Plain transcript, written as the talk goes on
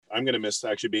I'm going to miss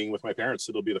actually being with my parents.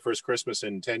 It'll be the first Christmas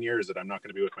in 10 years that I'm not going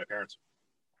to be with my parents.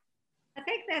 I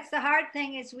think that's the hard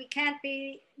thing is we can't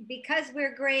be, because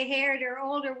we're gray haired or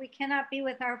older, we cannot be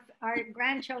with our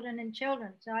grandchildren and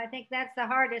children. So I think that's the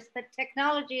hardest, but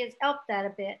technology has helped that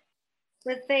a bit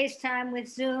with FaceTime, with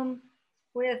Zoom,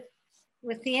 with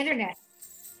the internet.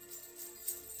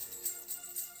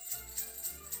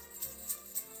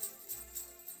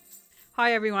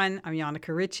 Hi everyone, I'm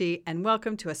Yannicka Ritchie and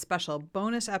welcome to a special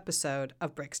bonus episode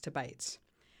of Bricks to Bites.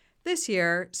 This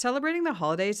year, celebrating the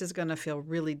holidays is going to feel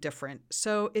really different,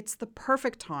 so it's the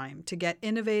perfect time to get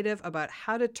innovative about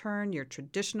how to turn your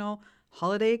traditional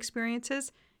holiday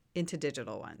experiences into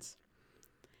digital ones.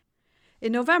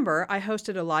 In November, I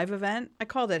hosted a live event, I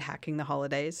called it Hacking the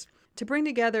Holidays, to bring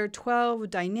together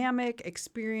 12 dynamic,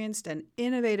 experienced, and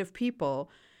innovative people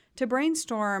to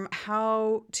brainstorm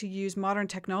how to use modern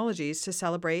technologies to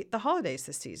celebrate the holidays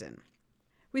this season.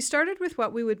 We started with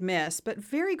what we would miss, but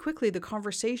very quickly the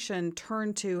conversation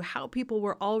turned to how people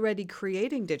were already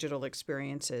creating digital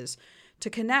experiences to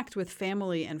connect with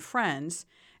family and friends,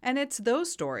 and it's those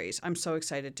stories I'm so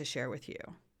excited to share with you.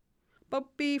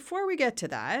 But before we get to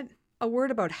that, a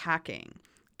word about hacking,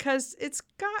 because it's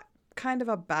got kind of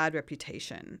a bad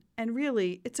reputation, and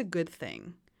really, it's a good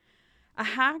thing. A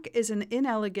hack is an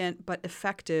inelegant but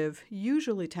effective,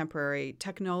 usually temporary,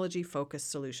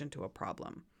 technology-focused solution to a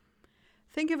problem.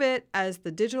 Think of it as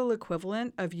the digital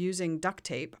equivalent of using duct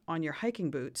tape on your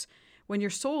hiking boots when your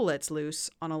soul lets loose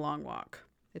on a long walk.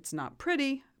 It's not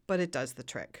pretty, but it does the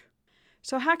trick.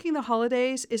 So Hacking the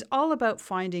Holidays is all about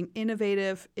finding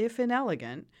innovative, if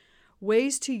inelegant,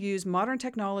 ways to use modern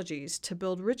technologies to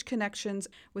build rich connections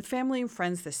with family and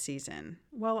friends this season,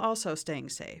 while also staying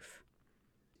safe.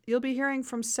 You'll be hearing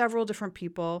from several different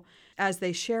people as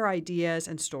they share ideas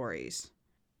and stories.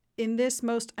 In this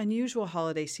most unusual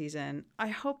holiday season, I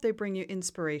hope they bring you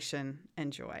inspiration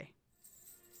and joy.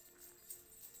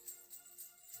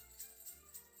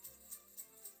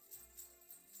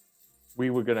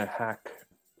 We were going to hack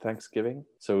Thanksgiving.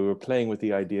 So we were playing with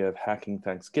the idea of hacking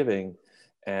Thanksgiving,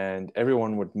 and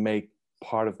everyone would make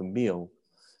part of the meal,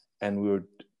 and we would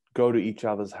go to each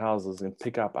other's houses and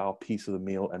pick up our piece of the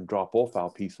meal and drop off our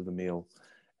piece of the meal.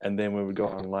 And then we would go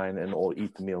online and all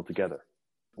eat the meal together.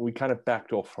 We kind of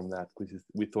backed off from that because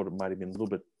we thought it might have been a little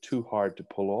bit too hard to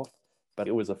pull off, but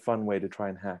it was a fun way to try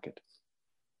and hack it.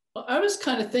 Well, I was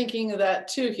kind of thinking of that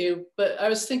too, Hugh, but I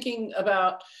was thinking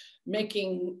about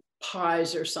making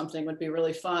pies or something would be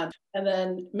really fun. And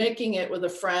then making it with a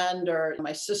friend or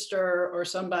my sister or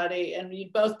somebody, and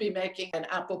you'd both be making an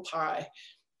apple pie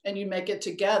and you make it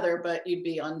together, but you'd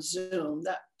be on Zoom.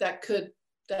 That could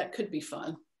be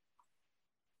fun.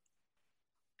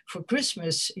 For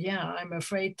Christmas, I'm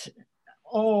afraid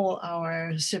all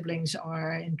our siblings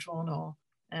are in Toronto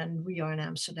and we are in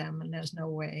Amsterdam, and there's no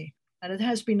way. And it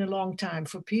has been a long time.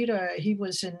 For Peter, he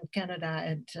was in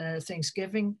Canada at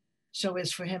Thanksgiving. So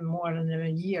it's for him more than a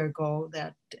year ago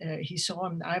that he saw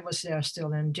him. I was there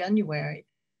still in January,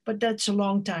 but that's a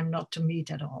long time not to meet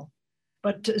at all.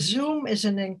 But Zoom is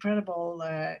an incredible,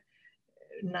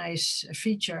 nice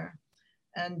feature.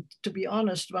 And to be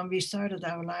honest, when we started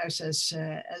our lives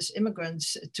as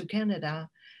immigrants to Canada,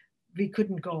 we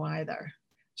couldn't go either.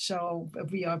 So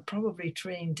we are probably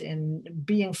trained in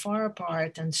being far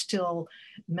apart and still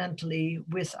mentally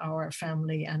with our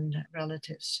family and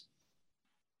relatives.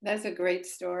 That's a great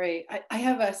story. I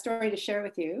have a story to share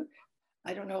with you.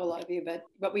 I don't know a lot of you, but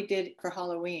what we did for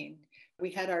Halloween, we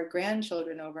had our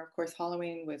grandchildren over. Of course,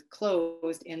 Halloween was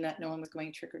closed in that no one was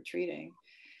going trick-or-treating.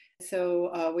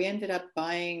 So we ended up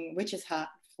buying witch's hat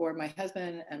for my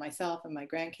husband and myself and my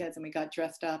grandkids, and we got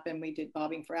dressed up and we did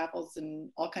bobbing for apples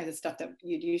and all kinds of stuff that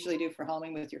you'd usually do for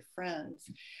Halloween with your friends.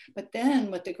 But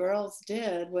then what the girls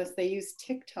did was they used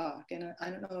TikTok, and I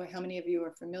don't know how many of you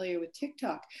are familiar with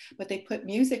TikTok, but they put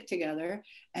music together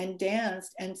and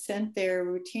danced and sent their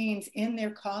routines in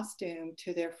their costume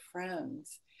to their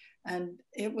friends. And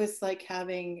it was like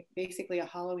having basically a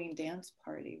Halloween dance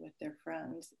party with their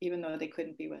friends, even though they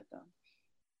couldn't be with them.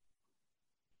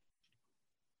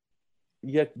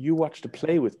 Yet you watched a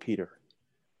play with Peter.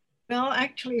 Well,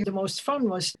 actually, the most fun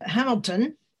was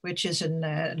Hamilton, which is in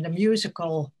the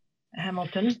musical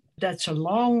Hamilton. That's a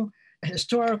long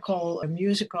historical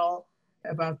musical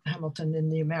about Hamilton in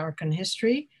the American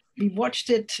history. We watched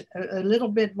it a little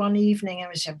bit one evening and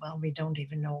we said, well, we don't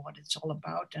even know what it's all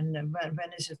about and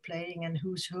when is it playing and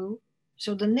who's who.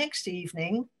 So the next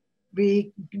evening,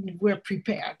 we were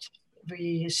prepared.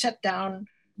 We sat down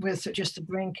with just a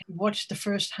drink, watched the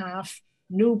first half,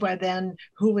 knew by then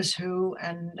who was who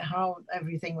and how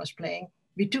everything was playing.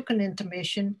 We took an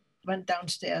intermission went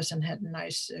downstairs and had a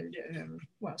nice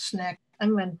snack,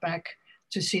 and went back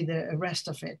to see the rest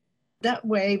of it. That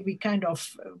way we kind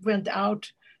of went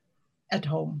out at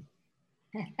home.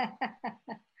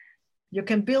 You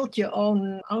can build your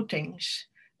own outings,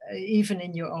 even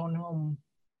in your own home.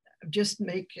 Just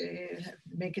make it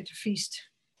a feast.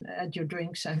 Add your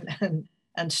drinks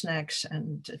and snacks,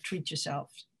 and treat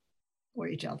yourself or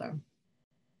each other.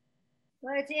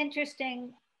 Well, it's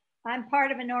interesting. I'm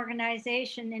part of an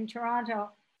organization in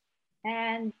Toronto,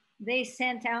 and they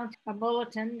sent out a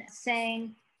bulletin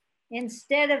saying,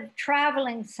 instead of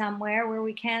traveling somewhere where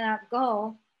we cannot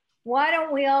go, why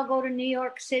don't we all go to New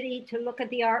York City to look at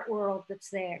the art world that's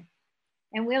there?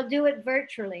 And we'll do it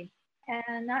virtually.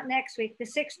 And not next week, the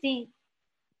 16th,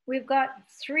 we've got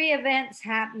 3 events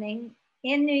happening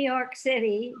in New York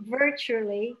City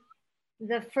virtually.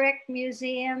 The Frick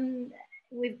Museum,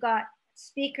 we've got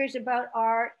speakers about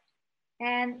art,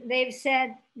 and they've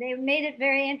made it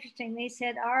very interesting. They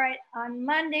said, all right, on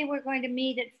Monday, we're going to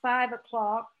meet at 5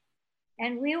 o'clock,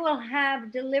 and we will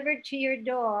have delivered to your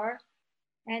door,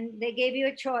 and they gave you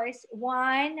a choice,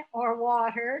 wine or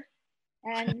water,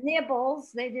 and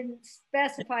nibbles. They didn't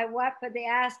specify what, but they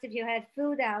asked if you had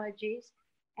food allergies.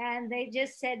 And they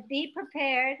just said, be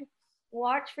prepared,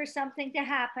 watch for something to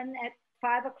happen at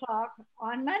 5 o'clock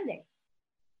on Monday.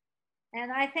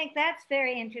 And I think that's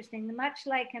very interesting, much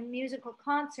like a musical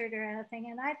concert or anything.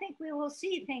 And I think we will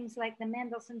see things like the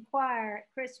Mendelssohn Choir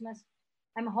at Christmas.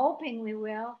 I'm hoping we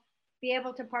will be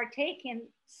able to partake in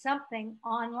something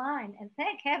online. And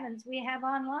thank heavens we have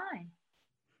online.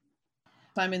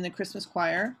 I'm in the Christmas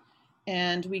choir,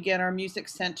 and we get our music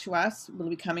sent to us. We'll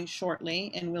be coming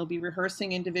shortly, and we'll be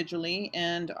rehearsing individually.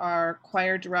 And our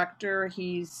choir director,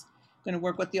 he's going to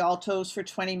work with the altos for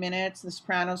 20 minutes, the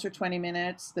sopranos for 20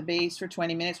 minutes, the bass for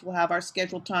 20 minutes. We'll have our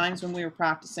scheduled times when we were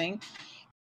practicing.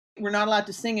 We're not allowed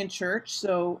to sing in church,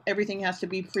 so everything has to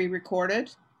be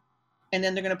pre-recorded, and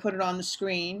then they're going to put it on the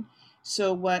screen.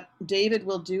 So what David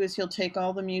will do is he'll take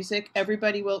all the music,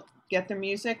 everybody will get their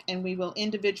music, and we will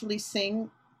individually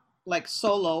sing like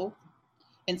solo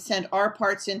and send our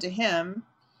parts into him,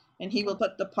 and he will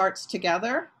put the parts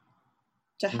together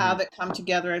to have it come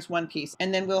together as one piece.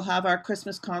 And then we'll have our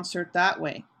Christmas concert that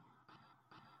way.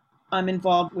 I'm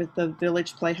involved with the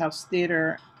Village Playhouse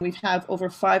Theatre. We have over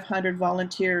 500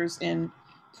 volunteers in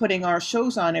putting our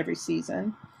shows on every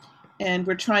season. And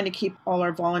we're trying to keep all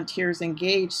our volunteers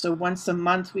engaged. So once a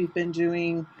month, we've been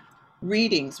doing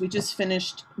readings. We just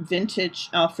finished vintage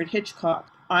Alfred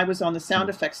Hitchcock. I was on the sound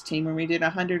effects team, and we did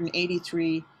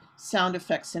 183 sound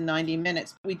effects in 90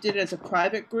 minutes. We did it as a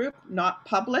private group, not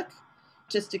public,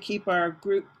 just to keep our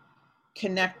group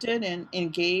connected and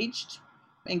engaged,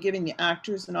 and giving the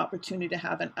actors an opportunity to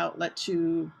have an outlet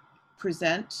to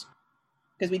present,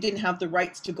 because we didn't have the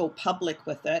rights to go public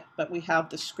with it, but we have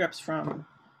the scripts from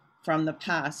the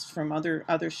past, from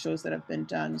other shows that have been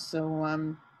done.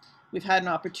 So we've had an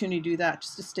opportunity to do that,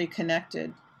 just to stay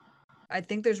connected. I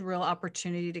think there's real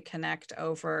opportunity to connect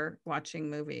over watching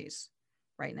movies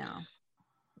right now.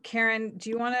 Karen, do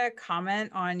you want to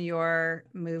comment on your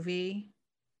movie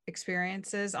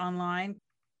experiences online?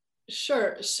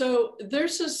 Sure. So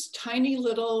there's this tiny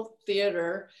little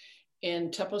theater in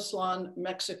Tepoztlan,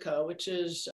 Mexico, which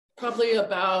is probably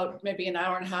about maybe an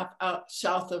hour and a half out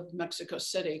south of Mexico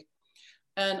City.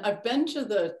 And I've been to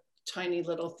the tiny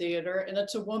little theater, and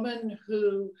it's a woman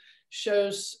who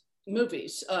shows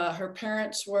movies. Her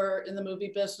parents were in the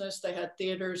movie business. They had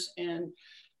theaters in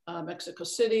Mexico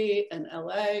City and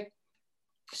LA.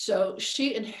 So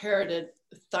she inherited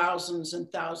thousands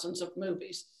and thousands of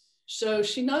movies. So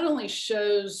she not only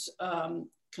shows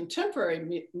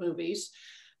contemporary movies,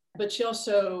 but she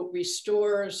also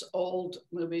restores old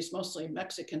movies, mostly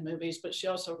Mexican movies, but she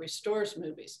also restores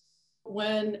movies.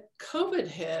 When COVID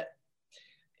hit,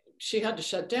 she had to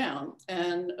shut down.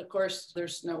 And of course,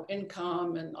 there's no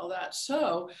income and all that.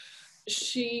 So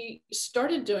she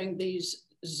started doing these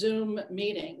Zoom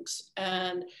meetings,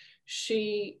 and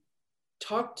she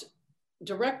talked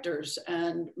directors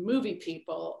and movie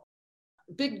people,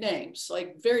 big names,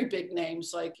 like very big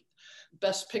names, like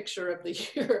Best Picture of the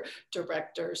Year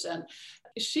directors. And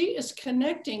she is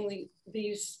connecting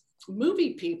these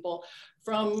movie people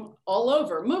from all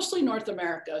over, mostly North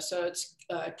America. So it's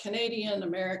Canadian,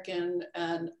 American,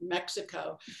 and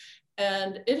Mexico.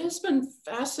 And it has been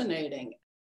fascinating.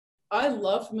 I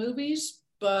love movies,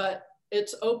 but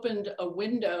it's opened a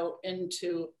window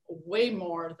into way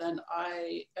more than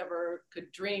I ever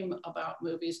could dream about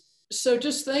movies. So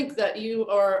just think that you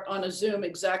are on a Zoom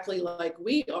exactly like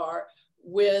we are,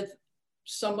 with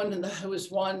someone who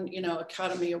has won, you know,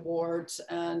 Academy Awards,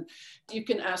 and you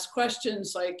can ask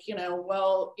questions like, you know,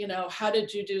 well, you know, how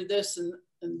did you do this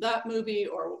in that movie,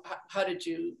 or how did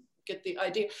you get the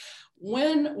idea?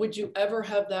 When would you ever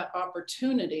have that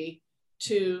opportunity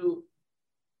to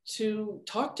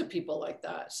talk to people like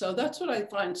that? So that's what I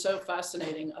find so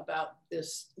fascinating about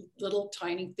this little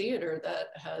tiny theater that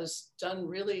has done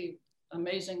really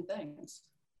amazing things.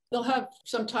 They'll have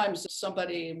sometimes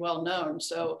somebody well-known.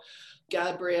 So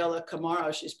Gabriela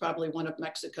Camaro, she's probably one of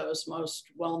Mexico's most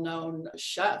well-known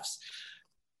chefs.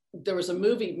 There was a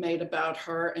movie made about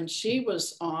her, and she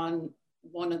was on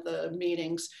one of the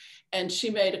meetings, and she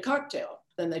made a cocktail.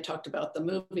 Then they talked about the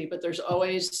movie, but there's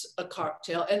always a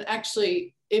cocktail. And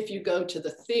actually, if you go to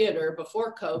the theater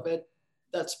before COVID,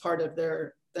 that's part of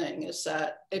their thing, is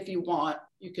that if you want,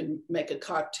 you can make a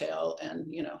cocktail,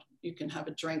 and, you know, you can have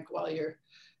a drink while you're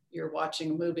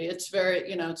watching a movie. It's very,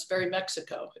 you know, it's very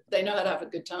Mexico. They know how to have a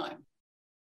good time.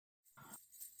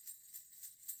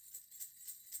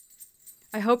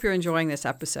 I hope you're enjoying this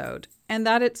episode and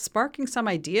that it's sparking some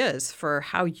ideas for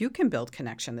how you can build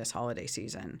connection this holiday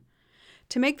season.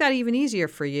 To make that even easier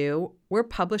for you, we're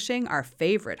publishing our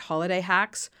favorite holiday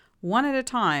hacks one at a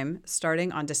time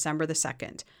starting on December the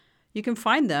 2nd. You can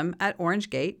find them at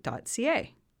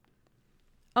orangegate.ca.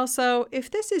 Also,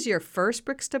 if this is your first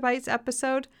Bricks to Bites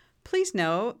episode, please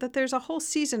know that there's a whole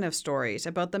season of stories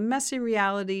about the messy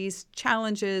realities,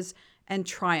 challenges, and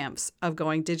triumphs of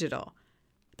going digital.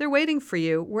 They're waiting for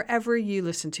you wherever you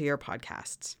listen to your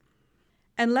podcasts.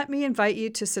 And let me invite you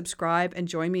to subscribe and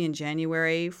join me in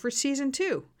January for season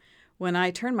 2, when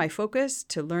I turn my focus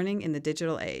to learning in the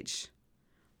digital age.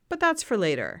 But that's for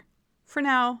later. For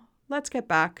now, let's get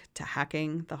back to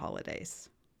hacking the holidays.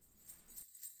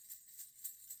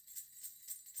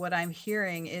 What I'm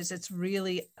hearing is it's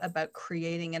really about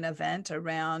creating an event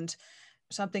around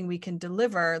something we can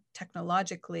deliver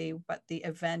technologically, but the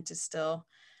event is still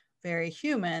very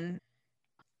human.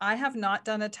 I have not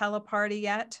done a teleparty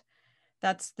yet.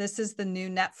 This is the new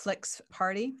Netflix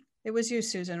party. It was you,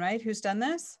 Susan, right? Who's done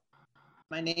this?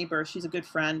 My neighbor, she's a good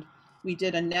friend. We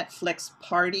did a Netflix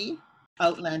party.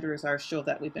 Outlander is our show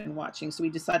that we've been watching. So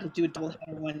we decided to do a double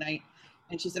header one night.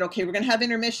 And she said, okay, we're going to have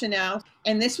intermission now.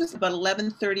 And this was about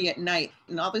 11:30 at night.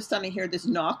 And all of a sudden I hear this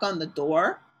knock on the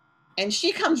door. And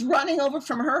she comes running over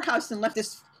from her house and left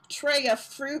this tray of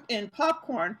fruit and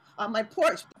popcorn on my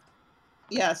porch.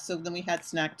 Yeah, so then we had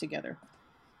snack together.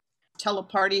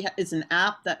 Teleparty is an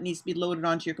app that needs to be loaded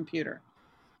onto your computer.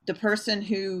 The person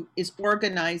who is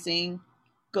organizing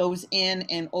goes in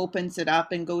and opens it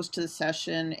up and goes to the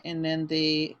session, and then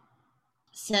they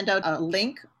send out a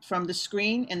link from the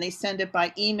screen and they send it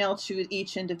by email to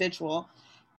each individual.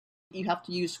 You have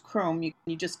to use Chrome.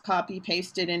 You just copy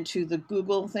paste it into the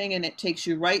Google thing and it takes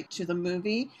you right to the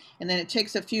movie. And then it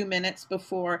takes a few minutes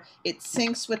before it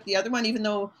syncs with the other one. Even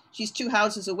though she's 2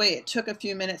 houses away, it took a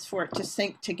few minutes for it to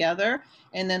sync together.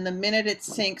 And then the minute it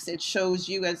syncs, it shows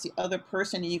you as the other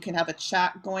person and you can have a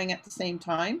chat going at the same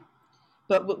time.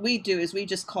 But what we do is we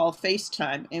just call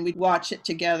FaceTime and we watch it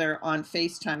together on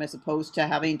FaceTime as opposed to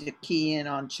having to key in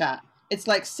on chat. It's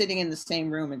like sitting in the same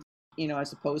room, and, you know,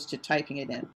 as opposed to typing it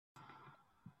in.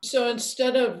 So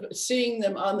instead of seeing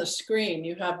them on the screen,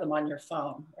 you have them on your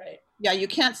phone, right? Yeah, you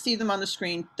can't see them on the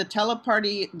screen. The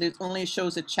teleparty only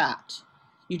shows a chat.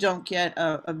 You don't get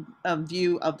a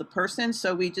view of the person.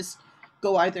 So we just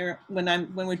go either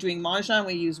when we're doing Mahjong,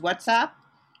 we use WhatsApp,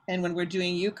 and when we're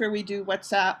doing euchre, we do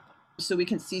WhatsApp so we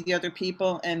can see the other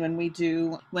people. And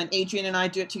when Adrian and I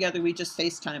do it together, we just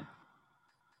FaceTime.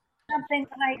 Something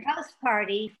like house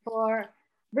party for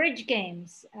bridge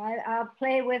games. I'll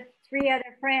play with 3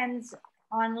 other friends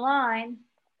online,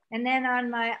 and then on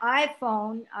my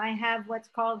iPhone I have what's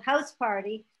called house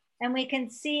party, and we can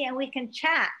see and we can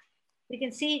chat. We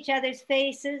can see each other's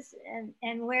faces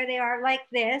and where they are, like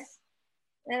this,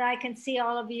 that I can see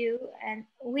all of you, and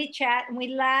we chat and we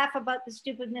laugh about the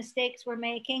stupid mistakes we're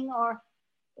making or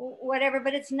whatever,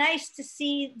 but it's nice to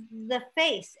see the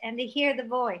face and to hear the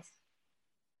voice.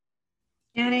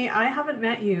 Annie, I haven't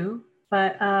met you,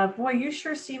 but boy, you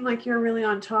sure seem like you're really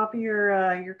on top of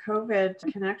your COVID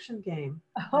connection game.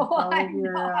 Oh,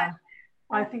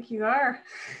 I think you are.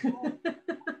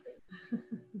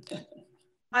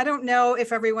 I don't know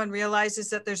if everyone realizes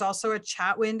that there's also a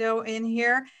chat window in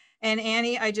here. And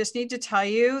Annie, I just need to tell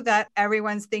you that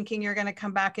everyone's thinking you're going to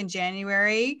come back in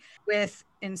January with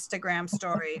Instagram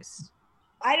stories.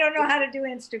 I don't know how to do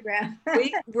Instagram.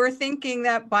 We're thinking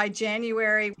that by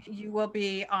January, you will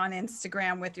be on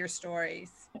Instagram with your stories.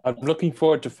 I'm looking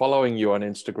forward to following you on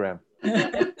Instagram.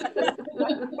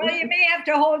 Well, you may have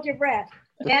to hold your breath.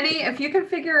 Annie, if you can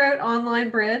figure out online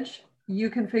bridge, You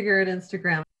configure it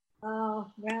Instagram. Oh,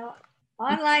 well,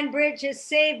 Online Bridge has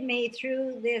saved me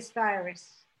through this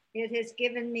virus. It has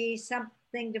given me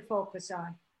something to focus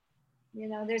on. You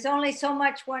know, there's only so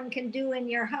much one can do in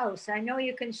your house. I know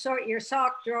you can sort your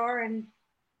sock drawer and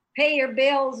pay your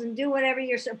bills and do whatever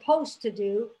you're supposed to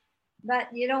do,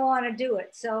 but you don't want to do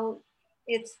it. So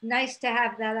it's nice to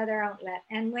have that other outlet.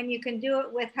 And when you can do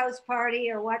it with House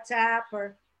Party or WhatsApp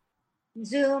or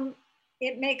Zoom,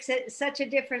 it makes it such a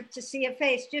difference to see a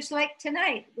face, just like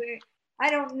tonight. I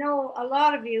don't know a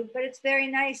lot of you, but it's very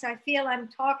nice. I feel I'm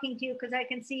talking to you because I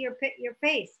can see your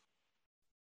face.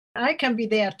 I can be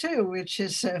there too, which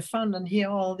is fun, and hear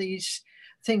all these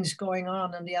things going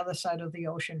on the other side of the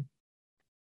ocean.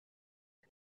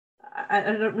 I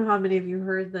don't know how many of you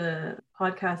heard the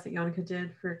podcast that Janneke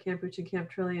did for Camp Uch and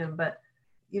Camp Trillium, but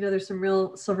there's some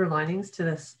real silver linings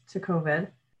to COVID.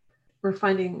 We're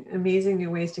finding amazing new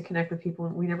ways to connect with people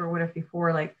we never would have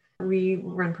before. Like, we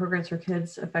run programs for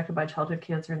kids affected by childhood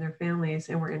cancer and their families,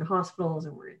 and we're in hospitals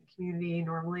and we're in community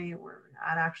normally, and we're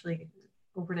at actually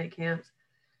overnight camps.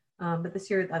 But this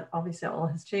year, that obviously all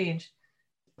has changed.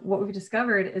 What we've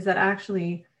discovered is that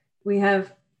actually we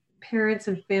have parents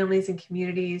and families and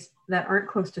communities that aren't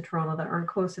close to Toronto, that aren't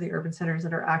close to the urban centers,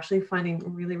 that are actually finding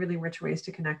really, really rich ways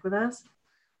to connect with us.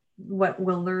 What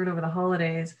we'll learn over the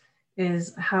holidays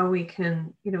is how we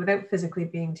can, without physically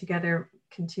being together,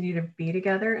 continue to be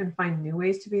together and find new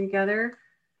ways to be together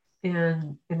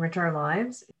and enrich our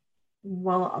lives.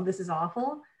 While this is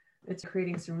awful, it's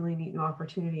creating some really neat new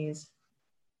opportunities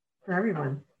for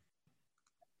everyone.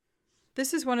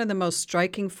 This is one of the most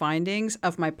striking findings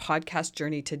of my podcast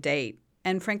journey to date.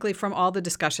 And frankly, from all the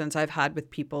discussions I've had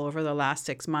with people over the last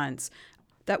 6 months,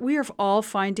 that we are all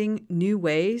finding new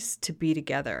ways to be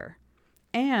together.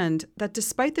 And that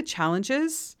despite the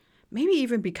challenges, maybe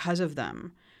even because of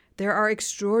them, there are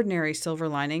extraordinary silver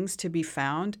linings to be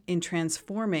found in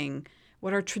transforming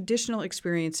what are traditional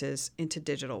experiences into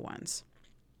digital ones.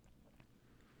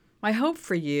 My hope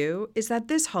for you is that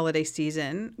this holiday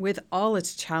season, with all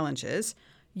its challenges,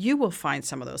 you will find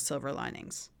some of those silver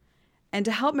linings. And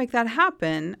to help make that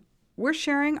happen, we're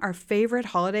sharing our favorite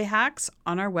holiday hacks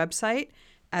on our website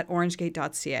at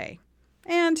orangegate.ca,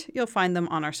 and you'll find them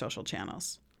on our social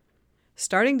channels.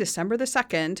 Starting December the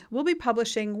 2nd, we'll be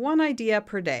publishing one idea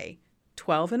per day,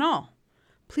 12 in all.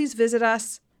 Please visit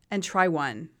us and try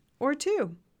one or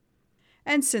two.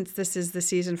 And since this is the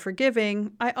season for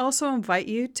giving, I also invite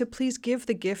you to please give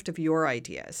the gift of your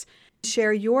ideas.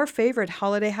 Share your favorite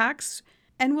holiday hacks,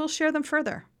 and we'll share them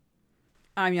further.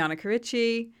 I'm Janneke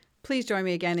Ritchie. Please join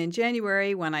me again in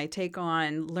January when I take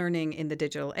on Learning in the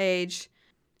Digital Age.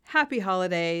 Happy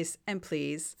holidays, and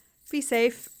please be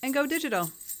safe and go digital.